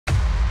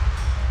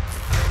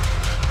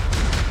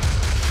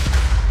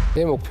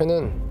내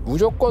목표는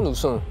무조건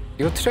우승.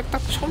 이거 트랙 딱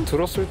처음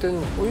들었을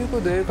때는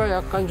이거 내가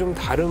약간 좀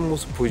다른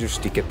모습 보여줄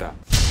수도 있겠다.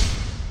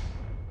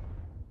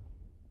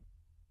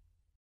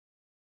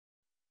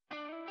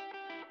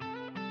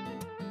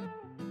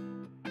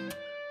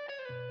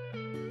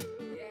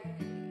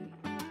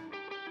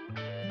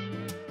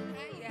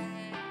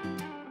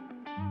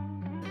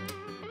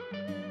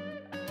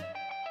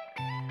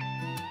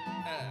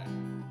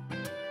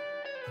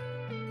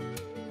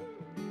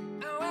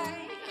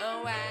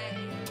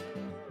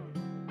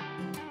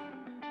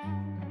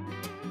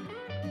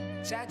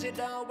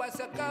 찾으러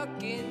와서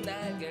꺾인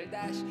날개를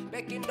다시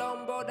뺏긴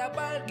돈보다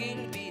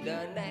벌길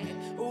빌어내.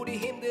 우리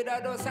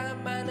힘들어도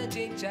산만은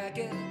진짜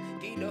길.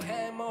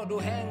 기도해 모두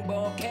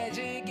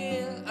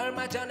행복해지길.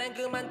 얼마 전엔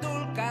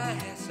그만둘까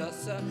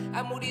했었어.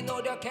 아무리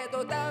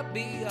노력해도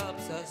답이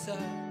없었어.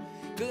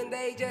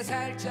 근데 이제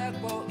살짝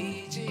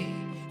보이지.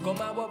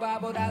 고마워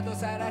바보라도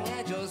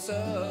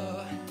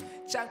사랑해줘서.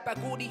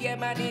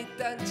 장바구니에만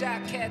있던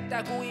자켓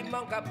따구이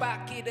뭔가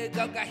바뀌는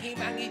건가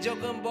희망이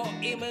조금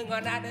보임.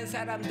 응원하는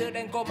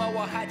사람들은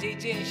고마워하지.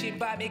 진심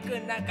밤이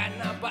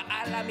끝나가나봐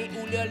알람이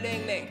울려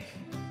랭랭.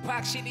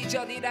 확실히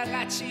전이랑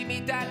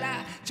아침이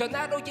달라.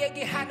 전화로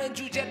얘기하는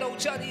주제도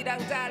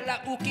전이랑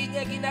달라. 웃긴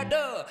얘기나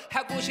더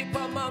하고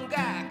싶어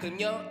뭔가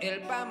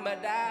금요일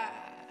밤마다.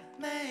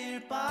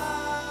 매일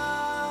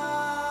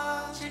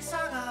밤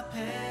책상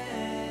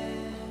앞에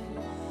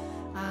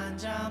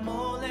앉아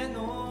몰래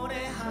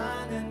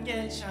노래하는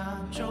게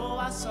참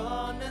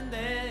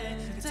좋았었는데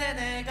그때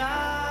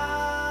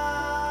내가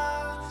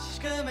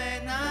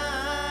지금의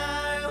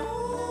날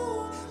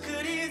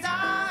그리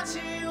다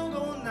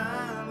지우고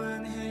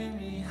남은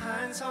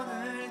희미한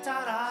선을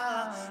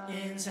따라.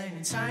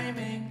 인생은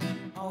타이밍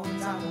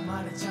온다고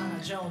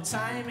말했잖아. 좋은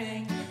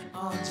타이밍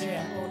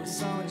언제야 우리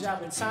손을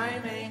잡을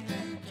타이밍.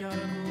 결국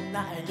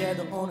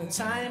나에게도 오는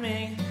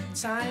타이밍.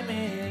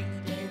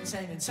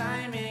 인생은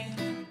타이밍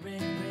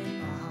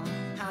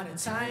하는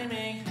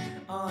타이밍.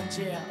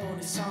 언제야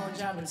우리 손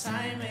잡을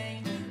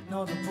타이밍.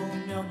 너도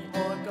분명히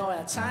올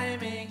거야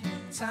타이밍.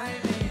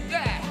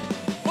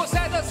 못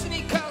사던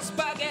스니커스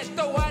바게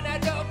또 하나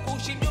더.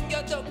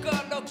 96년도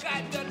걸로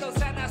깔별로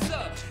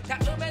사놨어.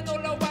 다음에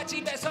놀러와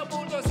집에서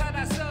물도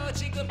사놨어.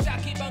 지금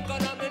딱히 번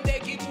건 없는데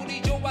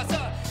기분이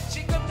좋아서.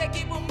 지금 내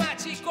기분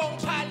마치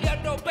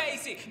 08년도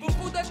베이직.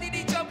 꿈꾸던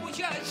일이 전부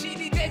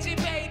현실이 되지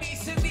베이비.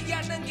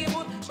 승리하는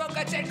기분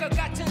뭔가 될 것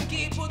같은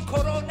기분.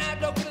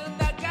 코로나도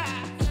끝나가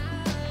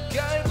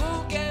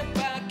결국엔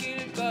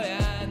바뀔 거야.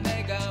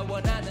 내가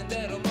원하는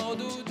대로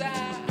모두 다.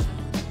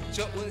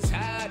 좋은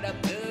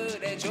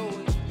사람들의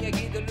좋은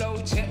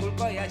얘기들로 채울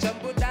거야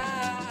전부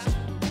다.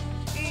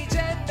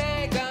 이제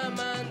내가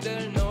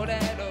만들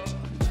노래로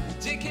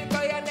지킬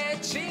거야 내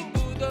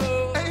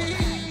친구도.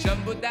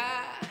 전부 다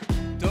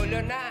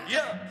돌려놔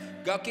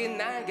꺾인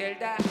날개를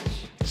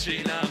다시.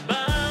 지난 밤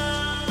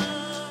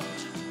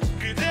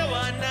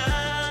그대와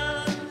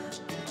나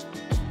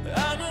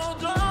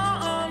아무도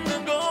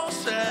없는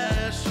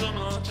곳에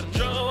숨어 참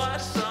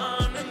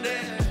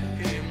좋았었는데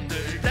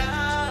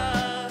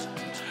힘들다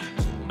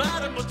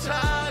말은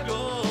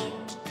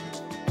못하고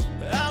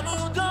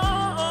아무도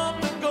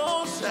없는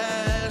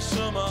곳에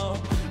숨어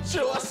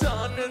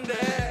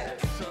좋았었는데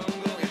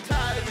성공의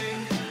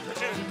타이밍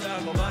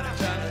된다고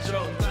말했잖아.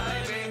 좋은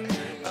타이밍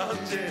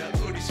언제야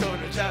우리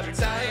손을 잡을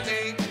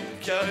타이밍.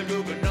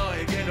 결국은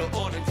너에게로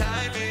오는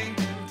타이밍.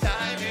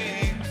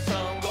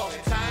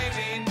 성공의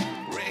타이밍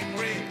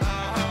링링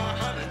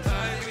하는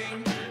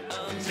타이밍.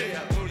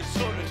 언제야 우리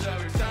손을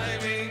잡을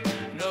타이밍.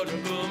 너도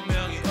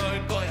분명히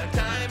올 거야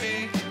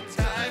타이밍.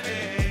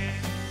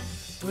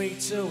 3, 2, 1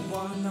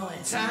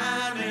 너의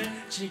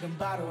타이밍. 지금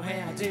바로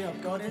해야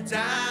되었거든.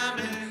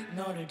 다음은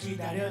너를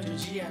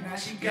기다려주지 않아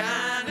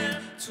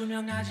시간은.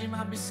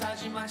 투명하지만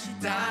비싸지만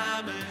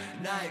시담은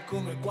나의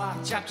꿈을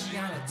꽉 잡지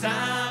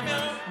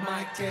않았다면.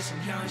 마이크 대신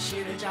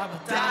현실을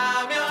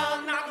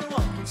잡았다면 나도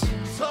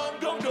없겠지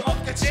성공도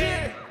없겠지. 3,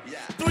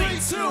 2, 1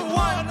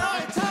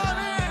 너의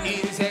타이밍.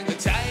 인생은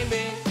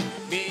타이밍.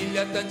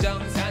 밀렸던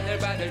정산을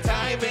받을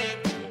타이밍.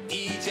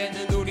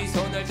 이제는 우리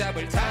손을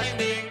잡을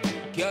타이밍.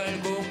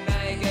 결국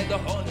나에게도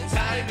오는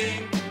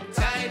타이밍.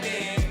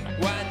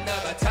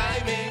 왔나봐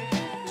타이밍.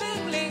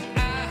 링링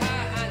아하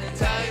하는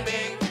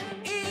타이밍.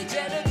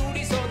 이제는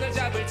우리 손을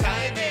잡을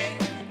타이밍.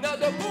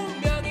 너도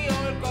분명히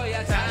올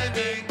거야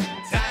타이밍.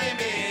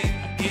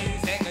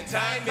 인생은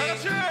타이밍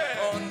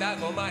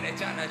온다고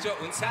말했잖아.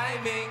 좋은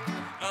타이밍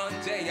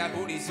언제야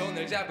우리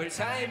손을 잡을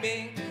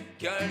타이밍.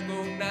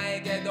 결국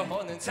나에게도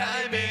오는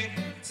타이밍.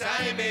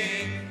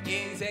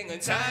 인생은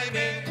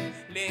타이밍.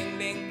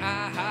 링링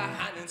아하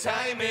하는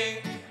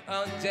타이밍.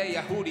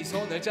 언제야 우리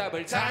손을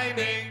잡을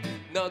타이밍.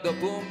 너도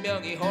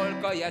분명히 올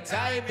거야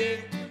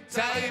타이밍.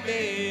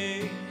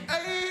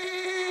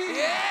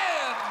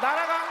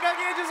 날아가